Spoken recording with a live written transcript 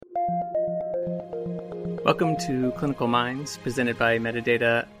Welcome to Clinical Minds, presented by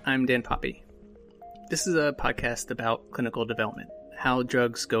Metadata. I'm Dan Poppy. This is a podcast about clinical development, how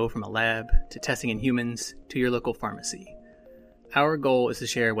drugs go from a lab to testing in humans to your local pharmacy. Our goal is to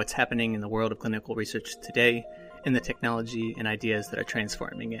share what's happening in the world of clinical research today and the technology and ideas that are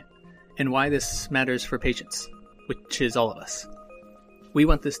transforming it, and why this matters for patients, which is all of us. We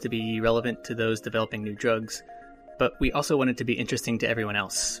want this to be relevant to those developing new drugs, but we also want it to be interesting to everyone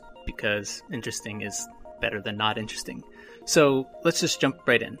else, because interesting is better than not interesting. So let's just jump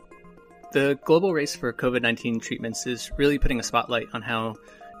right in. The global race for COVID-19 treatments is really putting a spotlight on how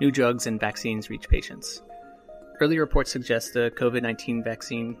new drugs and vaccines reach patients. Early reports suggest the COVID-19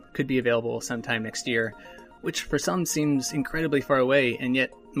 vaccine could be available sometime next year, which for some seems incredibly far away, and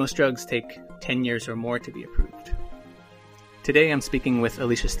yet most drugs take 10 years or more to be approved. Today I'm speaking with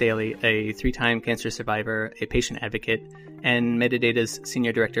Alicia Staley, a 3-time cancer survivor, a patient advocate, and Metadata's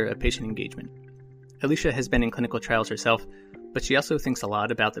Senior Director of Patient Engagement. Alicia has been in clinical trials herself, but she also thinks a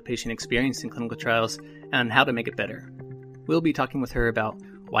lot about the patient experience in clinical trials and how to make it better. We'll be talking with her about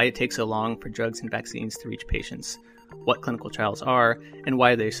why it takes so long for drugs and vaccines to reach patients, what clinical trials are, and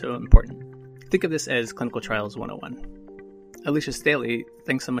why they're so important. Think of this as Clinical Trials 101. Alicia Staley,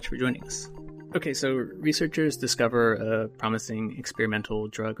 thanks so much for joining us. Okay, so researchers discover a promising experimental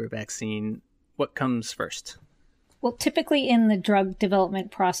drug or vaccine. What comes first? Well, typically in the drug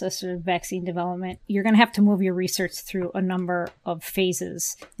development process or vaccine development, you're going to have to move your research through a number of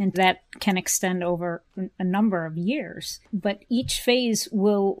phases, and that can extend over a number of years. But each phase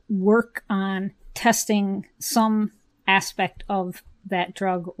will work on testing some aspect of that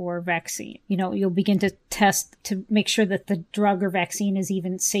drug or vaccine. You'll begin to test to make sure that the drug or vaccine is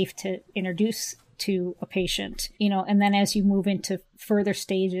even safe to introduce to a patient, and then as you move into further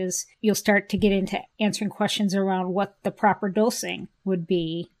stages, you'll start to get into answering questions around what the proper dosing would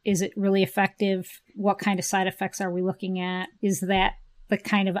be. Is it really effective? What kind of side effects are we looking at? Is that the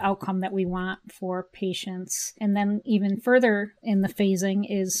kind of outcome that we want for patients? And then even further in the phasing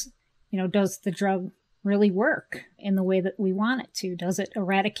is, does the drug really work in the way that we want it to? Does it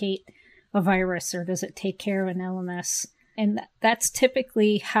eradicate a virus, or does it take care of an illness? And that's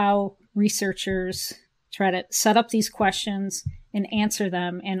typically how researchers try to set up these questions and answer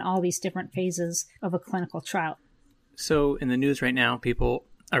them in all these different phases of a clinical trial. So in the news right now, people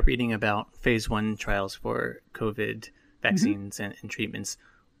are reading about phase 1 trials for COVID vaccines and treatments.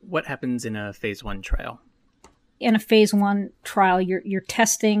 What happens in a phase 1 trial? In a phase 1 trial, you're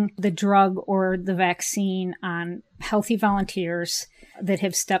testing the drug or the vaccine on healthy volunteers that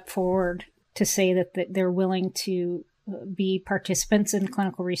have stepped forward to say that they're willing to be participants in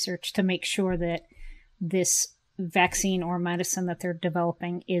clinical research to make sure that this vaccine or medicine that they're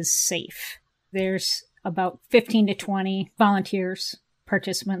developing is safe. There's about 15 to 20 volunteers,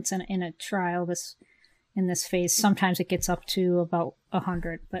 participants in a trial in this phase. Sometimes it gets up to about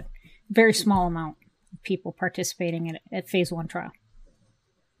 100, but very small amount of people participating at phase 1 trial.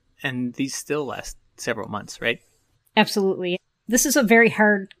 And these still last several months, right? Absolutely. This is a very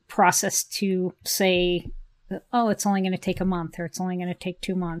hard process to say, oh, it's only going to take a month, or it's only going to take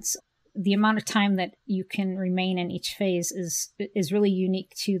 2 months. The amount of time that you can remain in each phase is really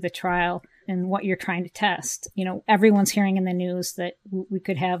unique to the trial and what you're trying to test. Everyone's hearing in the news that we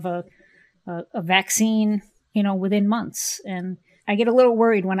could have a vaccine, within months. And I get a little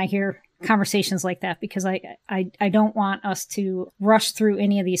worried when I hear conversations like that, because I don't want us to rush through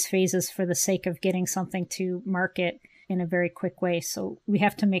any of these phases for the sake of getting something to market in a very quick way. So we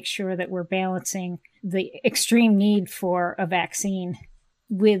have to make sure that we're balancing the extreme need for a vaccine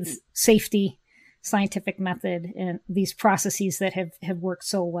with safety, scientific method, and these processes that have worked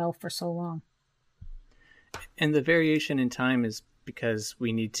so well for so long. And the variation in time is because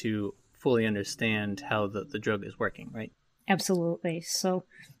we need to fully understand how the drug is working, right? Absolutely. So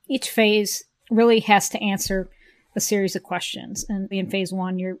each phase really has to answer a series of questions. And in phase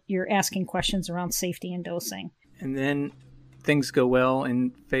 1, you're asking questions around safety and dosing. And then things go well in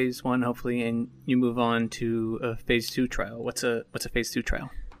phase 1, hopefully, and you move on to a phase 2 trial. What's a phase 2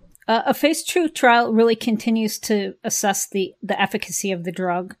 trial? A phase 2 trial really continues to assess the efficacy of the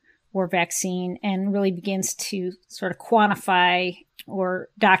drug or vaccine, and really begins to sort of quantify or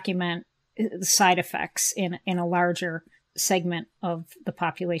document the side effects in a larger segment of the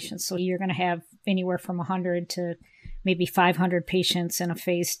population. So you're going to have anywhere from 100 to maybe 500 patients in a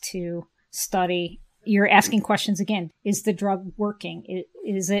phase 2 study. You're asking questions again. Is the drug working?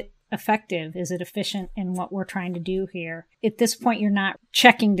 Is it effective? Is it efficient in what we're trying to do here? At this point, you're not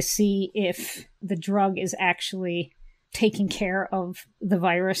checking to see if the drug is actually taking care of the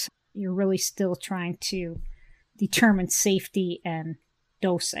virus. You're really still trying to determine safety and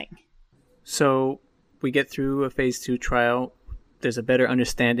dosing. So we get through a phase 2 trial, there's a better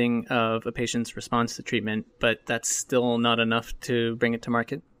understanding of a patient's response to treatment, but that's still not enough to bring it to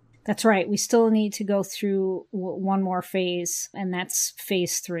market? That's right. We still need to go through one more phase, and that's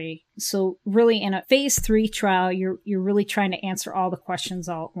phase 3. So really in a phase 3 trial, you're really trying to answer all the questions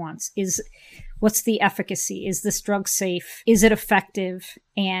all at once. What's the efficacy? Is this drug safe? Is it effective?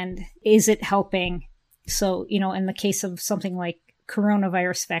 And is it helping? So, in the case of something like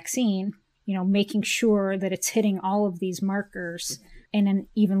coronavirus vaccine, making sure that it's hitting all of these markers in an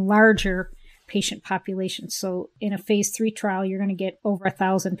even larger patient population. So in a phase 3 trial, you're going to get over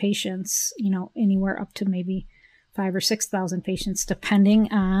 1,000 patients, anywhere up to maybe 5,000 or 6,000 patients, depending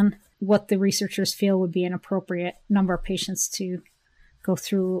on what the researchers feel would be an appropriate number of patients to go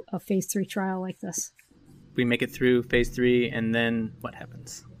through a phase 3 trial like this. We make it through phase 3, and then what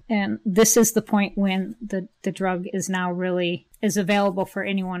happens? And this is the point when the drug is now really is available for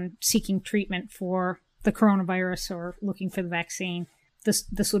anyone seeking treatment for the coronavirus or looking for the vaccine.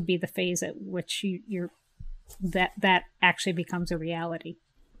 This would be the phase at which that actually becomes a reality.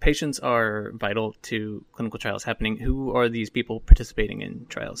 Patients are vital to clinical trials happening. Who are these people participating in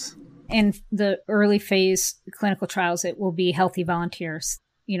trials? In the early phase clinical trials, it will be healthy volunteers.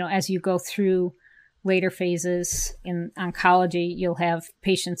 As you go through later phases in oncology, you'll have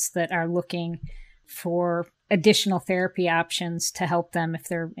patients that are looking for additional therapy options to help them if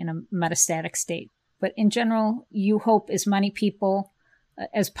they're in a metastatic state. But in general, you hope as many people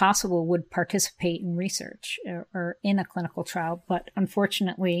as possible would participate in research or in a clinical trial. But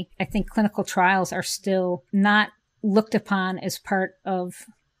unfortunately, I think clinical trials are still not looked upon as part of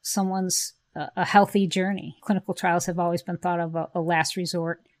someone's a healthy journey. Clinical trials have always been thought of a last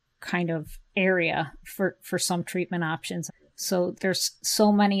resort kind of area for some treatment options. So there's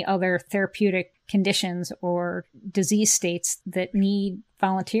so many other therapeutic conditions or disease states that need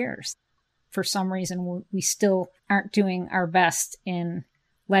volunteers. For some reason, we still aren't doing our best in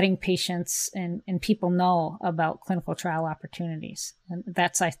letting patients and people know about clinical trial opportunities. And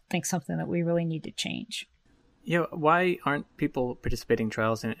that's, I think, something that we really need to change. Yeah, why aren't people participating in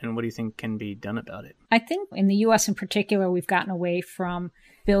trials, and what do you think can be done about it? I think in the U.S. in particular, we've gotten away from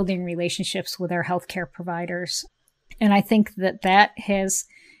building relationships with our healthcare providers. And I think that has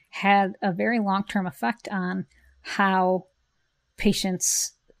had a very long-term effect on how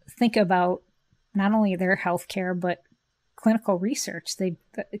patients think about not only their healthcare, but clinical research.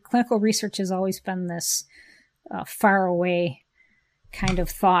 Clinical research has always been this far away kind of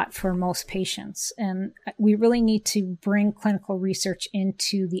thought for most patients. And we really need to bring clinical research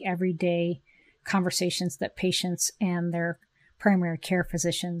into the everyday conversations that patients and their primary care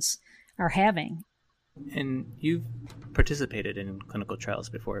physicians are having. And you've participated in clinical trials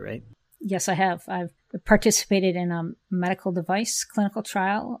before, right? Yes, I have. I've participated in a medical device clinical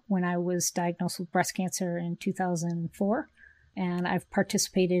trial when I was diagnosed with breast cancer in 2004. And I've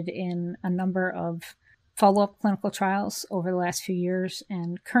participated in a number of follow-up clinical trials over the last few years.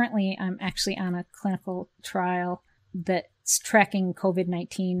 And currently, I'm actually on a clinical trial that's tracking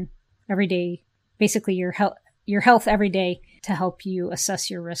COVID-19 every day, basically your health every day to help you assess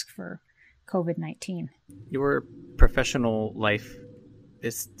your risk for COVID-19. Your professional life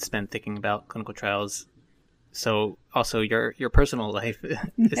is spent thinking about clinical trials. So also your personal life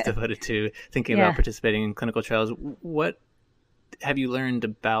is devoted to thinking about participating in clinical trials. What have you learned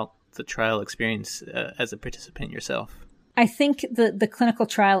about the trial experience as a participant yourself? I think the clinical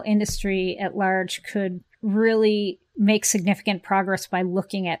trial industry at large could really make significant progress by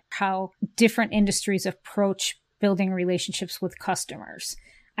looking at how different industries approach building relationships with customers.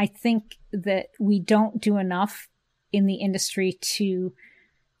 I think that we don't do enough in the industry to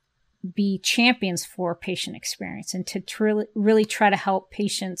be champions for patient experience and to really try to help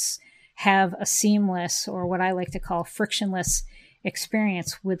patients have a seamless, or what I like to call frictionless,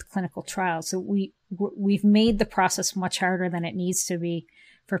 experience with clinical trials. So we've made the process much harder than it needs to be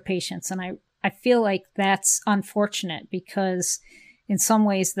for patients. And I feel like that's unfortunate because in some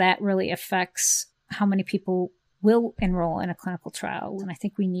ways that really affects how many people will enroll in a clinical trial. And I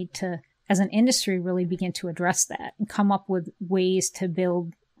think we need to, as an industry, really begin to address that and come up with ways to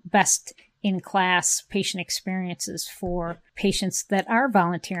build best in class patient experiences for patients that are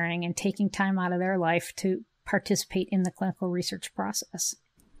volunteering and taking time out of their life to participate in the clinical research process.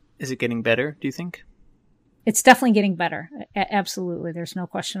 Is it getting better, do you think? It's definitely getting better. Absolutely. There's no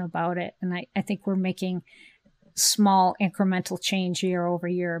question about it. And I think we're making small incremental change year over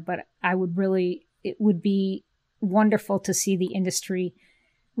year, but it would be wonderful to see the industry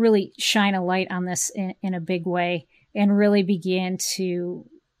really shine a light on this in a big way and really begin to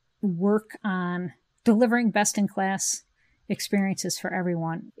work on delivering best in class experiences for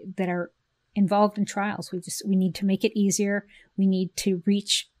everyone that are involved in trials. We need to make it easier. We need to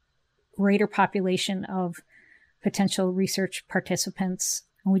reach greater population of potential research participants.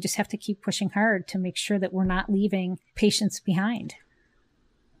 And we just have to keep pushing hard to make sure that we're not leaving patients behind.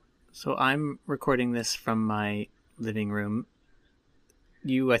 So I'm recording this from my living room.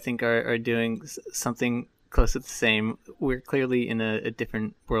 You, I think, are doing something close to the same. We're clearly in a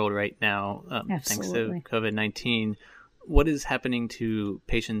different world right now, thanks to COVID-19. What is happening to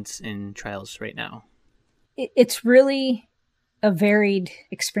patients in trials right now? It's really a varied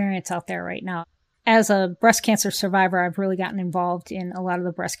experience out there right now. As a breast cancer survivor, I've really gotten involved in a lot of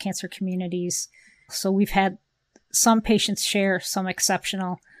the breast cancer communities. So we've had some patients share some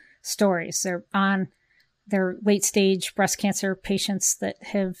exceptional stories. They're on their late stage breast cancer patients that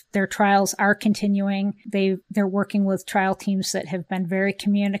have their trials are continuing. They're working with trial teams that have been very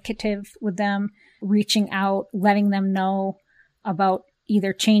communicative with them, reaching out, letting them know about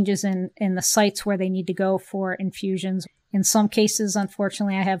either changes in the sites where they need to go for infusions. In some cases,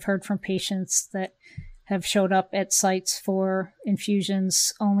 unfortunately, I have heard from patients that have showed up at sites for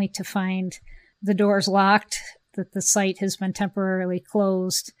infusions only to find the doors locked, that the site has been temporarily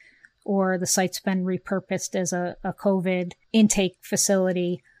closed, or the site's been repurposed as a COVID intake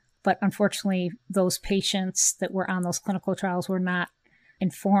facility. But unfortunately, those patients that were on those clinical trials were not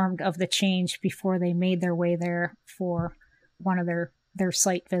informed of the change before they made their way there for one of their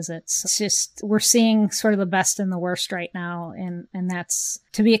site visits. It's just, we're seeing sort of the best and the worst right now, and that's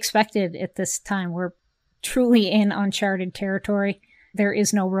to be expected at this time. We're truly in uncharted territory. There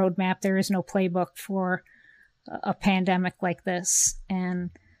is no roadmap. There is no playbook for a pandemic like this. And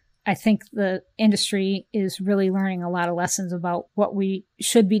I think the industry is really learning a lot of lessons about what we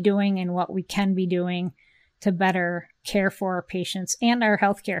should be doing and what we can be doing to better care for our patients and our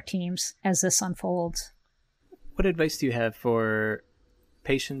healthcare teams as this unfolds. What advice do you have for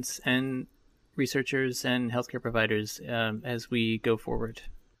patients and researchers and healthcare providers as we go forward?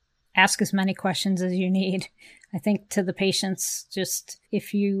 Ask as many questions as you need. I think to the patients, just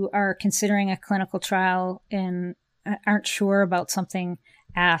if you are considering a clinical trial and aren't sure about something,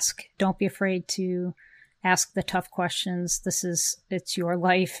 ask. Don't be afraid to ask the tough questions. It's your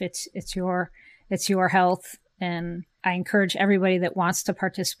life. It's your health. And I encourage everybody that wants to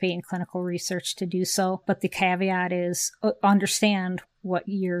participate in clinical research to do so. But the caveat is understand what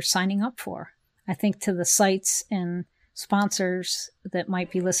you're signing up for. I think to the sites and sponsors that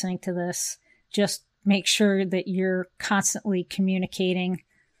might be listening to this, just make sure that you're constantly communicating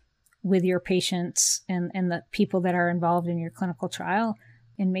with your patients and the people that are involved in your clinical trial,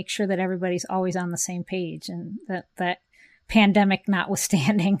 and make sure that everybody's always on the same page. And that pandemic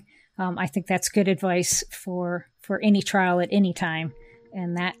notwithstanding, I think that's good advice for any trial at any time.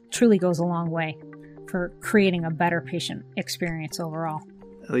 And that truly goes a long way for creating a better patient experience overall.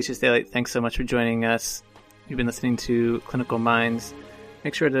 Alicia Staley, thanks so much for joining us. You've been listening to Clinical Minds.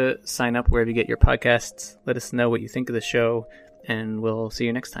 Make sure to sign up wherever you get your podcasts. Let us know what you think of the show, and we'll see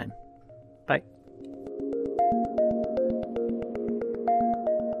you next time. Bye.